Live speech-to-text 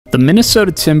The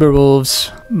Minnesota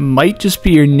Timberwolves might just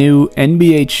be your new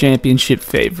NBA championship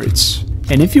favorites.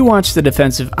 And if you watch the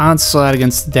defensive onslaught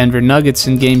against the Denver Nuggets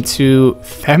in Game 2,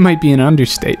 that might be an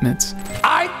understatement.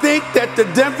 I think that the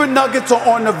Denver Nuggets are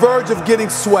on the verge of getting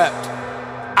swept.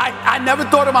 I never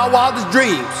thought in my wildest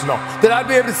dreams that I'd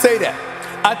be able to say that.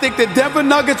 I think the Denver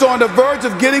Nuggets are on the verge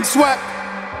of getting swept,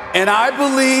 and I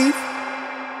believe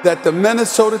that the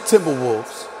Minnesota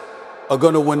Timberwolves are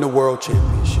going to win the world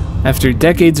championship. After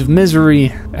decades of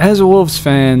misery, as a Wolves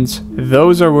fan,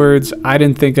 those are words I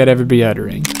didn't think I'd ever be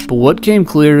uttering. But what came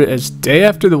clear as day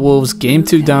after the Wolves' Game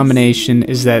 2 domination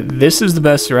is that this is the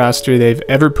best roster they've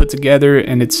ever put together,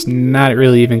 and it's not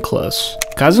really even close.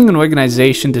 Causing an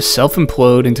organization to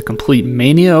self-implode into complete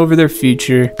mania over their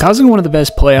future, causing one of the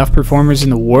best playoff performers in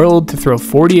the world to throw a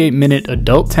 48-minute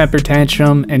adult temper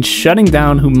tantrum, and shutting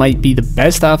down who might be the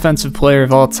best offensive player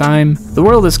of all time, the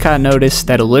world has caught notice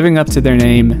that living up to their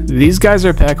name, these guys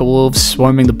are a pack of wolves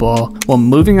swarming the ball, while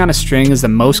moving on a string as the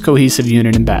most cohesive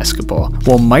unit in basketball,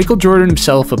 while Michael Jordan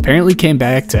himself apparently came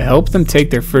back to help them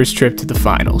take their first trip to the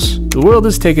finals. The world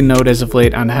has taken note as of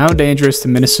late on how dangerous the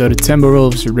Minnesota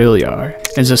Timberwolves really are.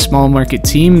 As a small market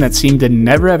team that seemed to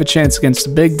never have a chance against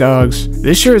the big dogs,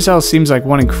 this sure as hell seems like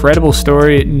one incredible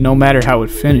story no matter how it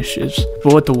finishes.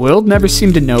 But what the world never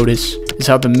seemed to notice is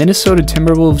how the Minnesota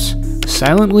Timberwolves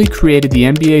silently created the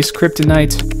NBA's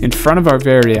kryptonite in front of our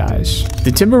very eyes.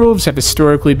 The Timberwolves have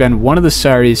historically been one of the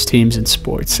sorriest teams in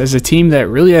sports, as a team that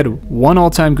really had one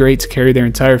all-time great to carry their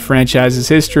entire franchise's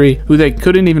history, who they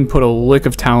couldn't even put a lick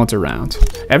of talent around.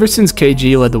 Ever since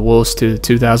KG led the Wolves to the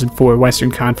 2004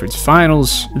 Western Conference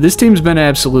Finals, this team's been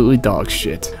absolutely dog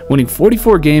shit, winning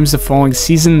 44 games the following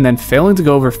season, then failing to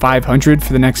go over 500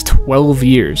 for the next 12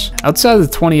 years. Outside of the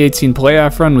 2018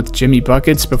 playoff run with Jimmy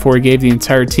Buckets before he gave the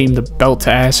entire team the belt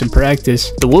to ass in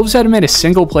practice, the Wolves hadn't made a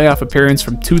single playoff appearance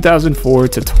from 2004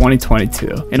 to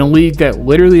 2022, in a league that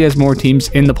literally has more teams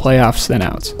in the playoffs than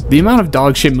out. The amount of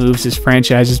dog shit moves this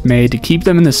franchise has made to keep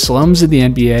them in the slums of the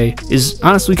NBA is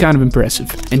honestly kind of impressive,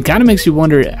 and kind of makes you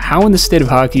wonder how in the state of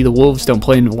hockey the Wolves don't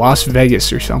play in Las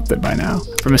Vegas or something by now.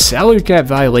 From a salary cap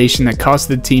violation that cost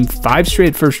the team 5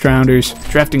 straight first rounders,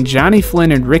 drafting Johnny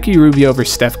Flynn and Ricky Rubio over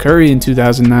Steph Curry in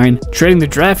 2009, trading the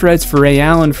draft rights for Ray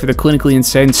Allen for the clinically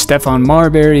insane Stephon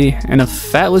Marbury, and a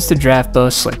fat list of draft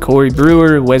busts like Corey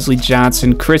Brewer, Wesley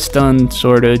Johnson, Chris Dunn,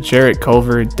 Jarrett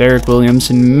Culver, Derek Williams,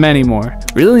 and many more.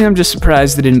 Really, I'm just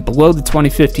surprised they didn't blow the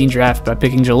 2015 draft by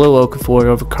picking Jahlil Okafor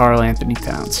over Karl Anthony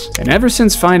Towns. And ever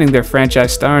since finding their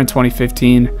franchise star in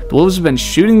 2015, the Wolves have been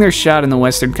shooting their shot in the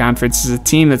Western Conference as a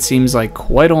team that seems like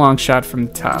quite a long shot from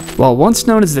the top. While once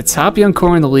known as the top young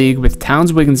core in the league with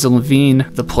Towns, Wiggins, and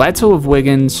LaVine, the plateau of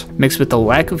Wiggins, mixed with the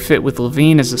lack of fit with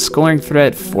LaVine as a scoring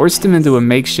threat, forced him into a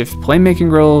makeshift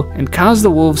playmaking role and caused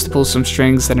the Wolves to pull some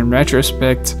strings that in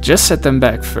retrospect just set them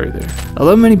back further.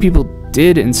 Although many people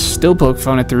did and still poke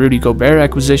fun at the Rudy Gobert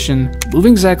acquisition,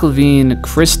 moving Zach LaVine,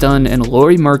 Chris Dunn, and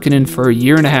Lauri Markkanen for a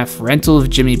year-and-a-half rental of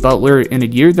Jimmy Butler in a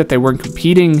year that they weren't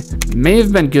competing may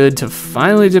have been good to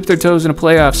finally dip their toes in a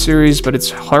playoff series, but it's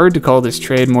hard to call this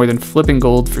trade more than flipping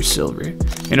gold for silver.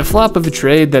 In a flop of a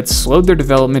trade that slowed their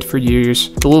development for years,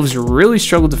 the Wolves really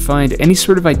struggled to find any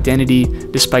sort of identity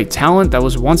despite talent that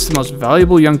was once the most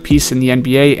valuable young piece in the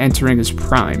NBA entering his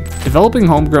prime. Developing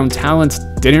homegrown talent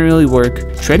didn't really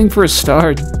work, trading for a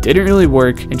star didn't really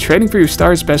work, and trading for your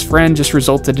star's best friend just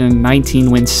resulted in a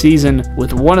 19-win season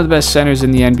with one of the best centers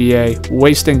in the NBA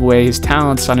wasting away his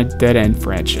talents on a dead-end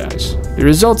franchise. The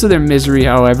result of their misery,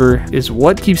 however, is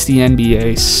what keeps the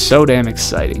NBA so damn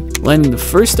exciting, landing the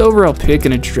first overall pick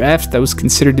in a draft that was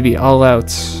considered to be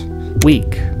all-out weak.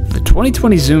 The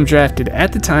 2020 Zoom draft did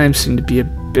at the time seem to be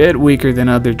a bit weaker than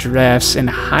other drafts and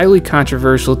highly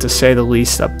controversial to say the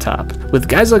least up top, with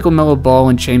guys like LaMelo Ball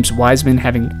and James Wiseman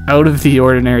having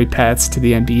out-of-the-ordinary paths to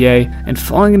the NBA and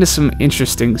falling into some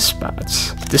interesting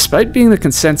spots. Despite being the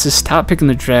consensus top pick in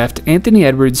the draft, Anthony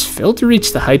Edwards failed to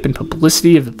reach the hype and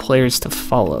publicity of the players to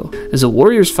follow, as the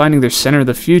Warriors finding their center of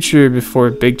the future before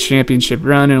a big championship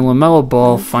run and LaMelo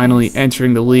Ball finally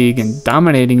entering the league and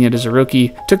dominating it as a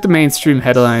rookie took the mainstream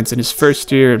headlines in his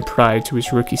first year and prior to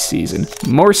his rookie season,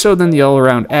 more so than the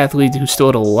all-around athlete who still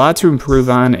had a lot to improve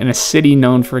on in a city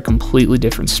known for a completely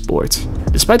different sport.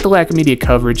 Despite the lack of media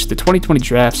coverage, the 2020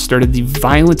 draft started the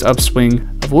violent upswing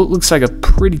of of what looks like a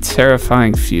pretty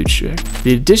terrifying future.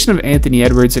 The addition of Anthony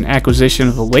Edwards and acquisition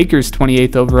of the Lakers'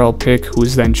 28th overall pick, who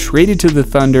was then traded to the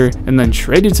Thunder and then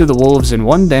traded to the Wolves in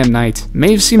one damn night,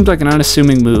 may have seemed like an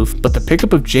unassuming move, but the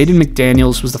pickup of Jaden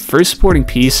McDaniels was the first supporting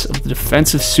piece of the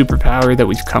defensive superpower that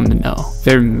we've come to know.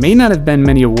 There may not have been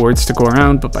many awards to go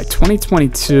around, but by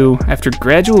 2022, after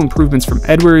gradual improvements from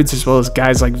Edwards, as well as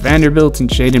guys like Vanderbilt and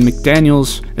Jaden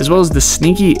McDaniels, as well as the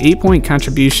sneaky 8-point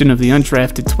contribution of the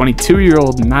undrafted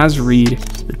 22-year-old Naz Reid,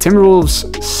 the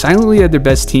Timberwolves silently had their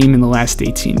best team in the last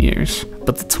 18 years.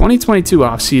 But the 2022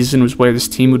 offseason was where this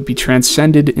team would be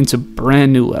transcended into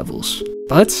brand new levels.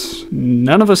 But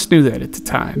none of us knew that at the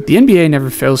time. The NBA never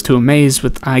fails to amaze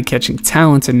with eye-catching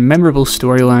talent and memorable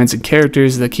storylines and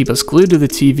characters that keep us glued to the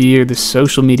TV or the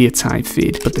social media time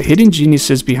feed. But the hidden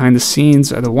geniuses behind the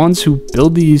scenes are the ones who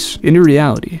build these into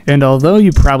reality. And although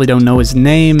you probably don't know his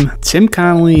name, Tim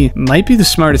Connelly might be the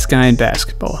smartest guy in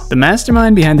basketball. The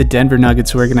mastermind behind the Denver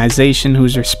Nuggets organization, who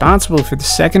is responsible for the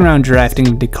second-round drafting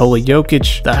of Nikola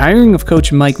Jokic, the hiring of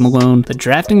coach Mike Malone, the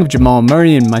drafting of Jamal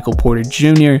Murray and Michael Porter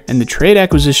Jr., and the trade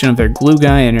acquisition of their glue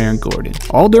guy and Aaron Gordon.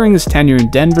 All during his tenure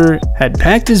in Denver, had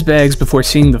packed his bags before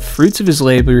seeing the fruits of his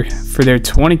labor for their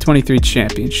 2023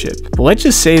 championship. But let's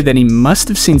just say that he must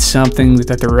have seen something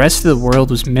that the rest of the world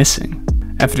was missing.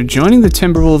 After joining the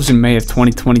Timberwolves in May of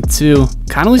 2022,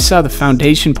 Connelly saw the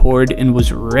foundation poured and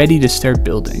was ready to start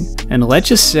building. And let's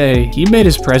just say, he made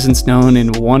his presence known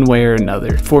in one way or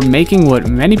another, for making what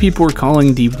many people were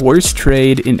calling the worst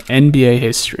trade in NBA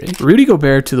history. Rudy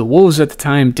Gobert to the Wolves at the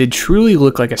time did truly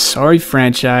look like a sorry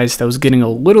franchise that was getting a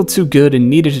little too good and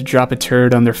needed to drop a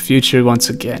turd on their future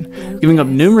once again, giving up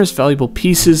numerous valuable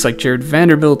pieces like Jared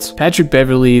Vanderbilt, Patrick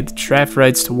Beverley, the draft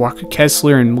rights to Walker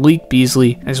Kessler and Malik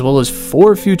Beasley, as well as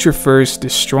 4 future firsts,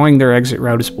 destroying their exit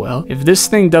route as well. If this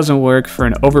thing doesn't work for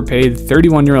an overpaid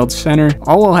 31-year-old center,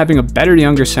 all while having a better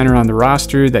younger center on the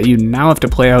roster that you now have to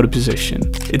play out of position.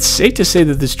 It's safe to say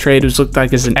that this trade was looked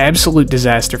like as an absolute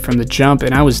disaster from the jump,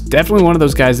 and I was definitely one of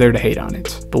those guys there to hate on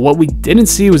it. But what we didn't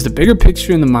see was the bigger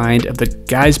picture in the mind of the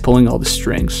guys pulling all the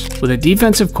strings. With a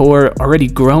defensive core already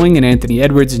growing in Anthony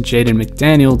Edwards and Jaden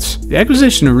McDaniels, the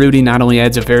acquisition of Rudy not only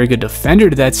adds a very good defender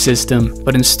to that system,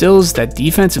 but instills that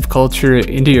defensive culture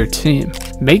into your team,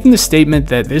 making the statement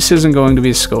that this isn't going to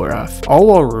be a score-off, all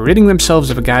while ridding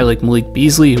themselves of a guy like Malik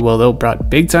Beasley, who, although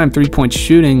brought big-time three-point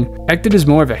shooting, acted as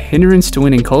more of a hindrance to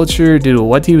winning culture due to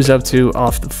what he was up to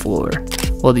off the floor.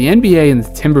 While the NBA and the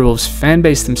Timberwolves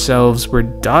fanbase themselves were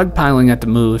dogpiling at the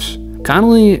moves,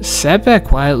 Connelly sat back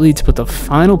quietly to put the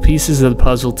final pieces of the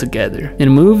puzzle together. In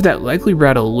a move that likely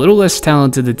brought a little less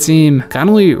talent to the team,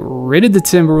 Connelly ridded the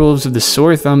Timberwolves of the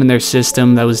sore thumb in their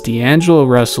system that was D'Angelo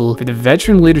Russell for the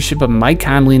veteran leadership of Mike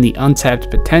Conley and the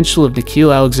untapped potential of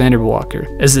Nickeil Alexander-Walker.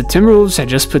 As the Timberwolves had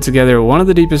just put together one of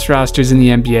the deepest rosters in the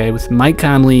NBA with Mike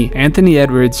Conley, Anthony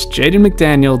Edwards, Jaden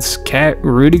McDaniels, Cat,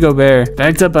 Rudy Gobert,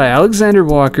 backed up by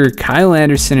Alexander-Walker, Kyle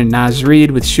Anderson, and Naz Reid,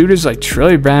 with shooters like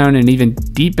Troy Brown and even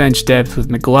deep bench depth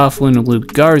with McLaughlin and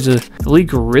Luke Garza, the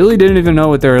league really didn't even know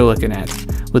what they were looking at.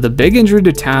 With a big injury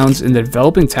to Towns and the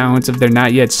developing talents of their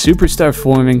not yet superstar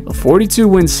forming, a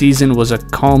 42-win season was a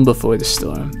calm before the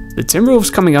storm. The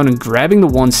Timberwolves coming out and grabbing the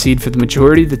 1 seed for the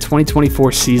majority of the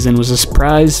 2024 season was a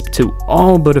surprise to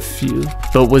all but a few,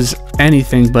 but was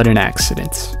anything but an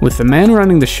accident. With the man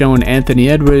running the show in Anthony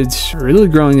Edwards really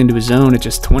growing into his own at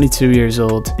just 22 years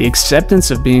old, the acceptance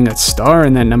of being a star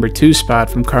in that number 2 spot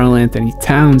from Karl Anthony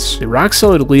Towns, the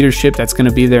rock-solid leadership that's going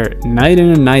to be there night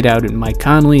in and night out in Mike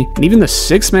Conley, and even the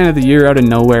 6th man of the year out of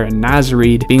nowhere in Naz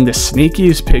Reid being the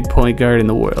sneakiest big point guard in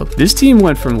the world. This team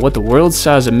went from what the world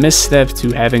saw as a misstep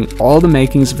to having all the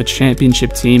makings of a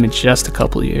championship team in just a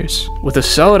couple years. With a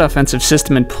solid offensive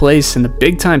system in place and the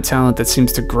big-time talent that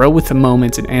seems to grow with the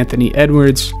moment in Anthony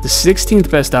Edwards, the 16th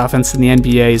best offense in the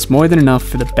NBA is more than enough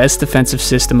for the best defensive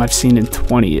system I've seen in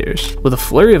 20 years. With a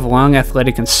flurry of long,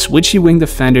 athletic, and switchy wing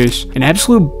defenders, an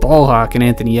absolute ball hawk in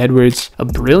Anthony Edwards, a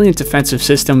brilliant defensive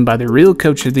system by the real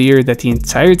coach of the year that the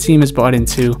entire team has bought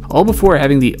into, all before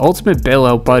having the ultimate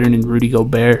bailout button in Rudy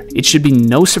Gobert, it should be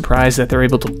no surprise that they're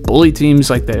able to bully teams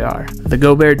like they are. The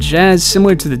Gobert Jazz,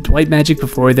 similar to the Dwight Magic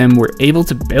before them, were able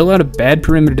to bail out a bad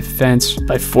perimeter defense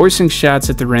by forcing shots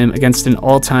at the rim against an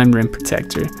all-time rim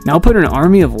protector. Now put an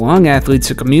army of long athletes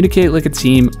to communicate like a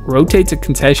team, rotate to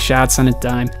contest shots on a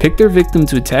dime, pick their victim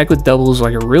to attack with doubles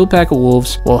like a real pack of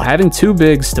wolves, while having 2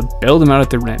 bigs to bail them out at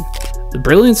the rim. The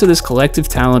brilliance of this collective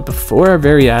talent before our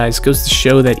very eyes goes to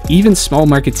show that even small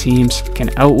market teams can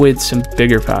outwit some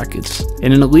bigger pockets.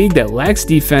 And in a league that lacks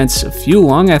defense, a few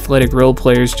long athletic role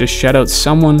players just shut out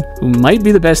someone who might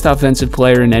be the best offensive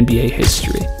player in NBA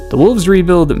history. The Wolves'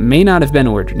 rebuild may not have been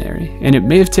ordinary, and it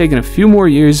may have taken a few more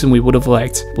years than we would have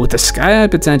liked, but with the sky-high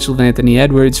potential of Anthony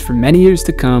Edwards for many years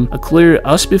to come, a clear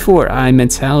us-before-I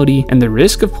mentality, and the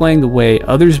risk of playing the way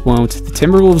others won't, the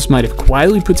Timberwolves might have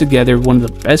quietly put together one of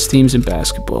the best teams in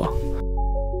basketball.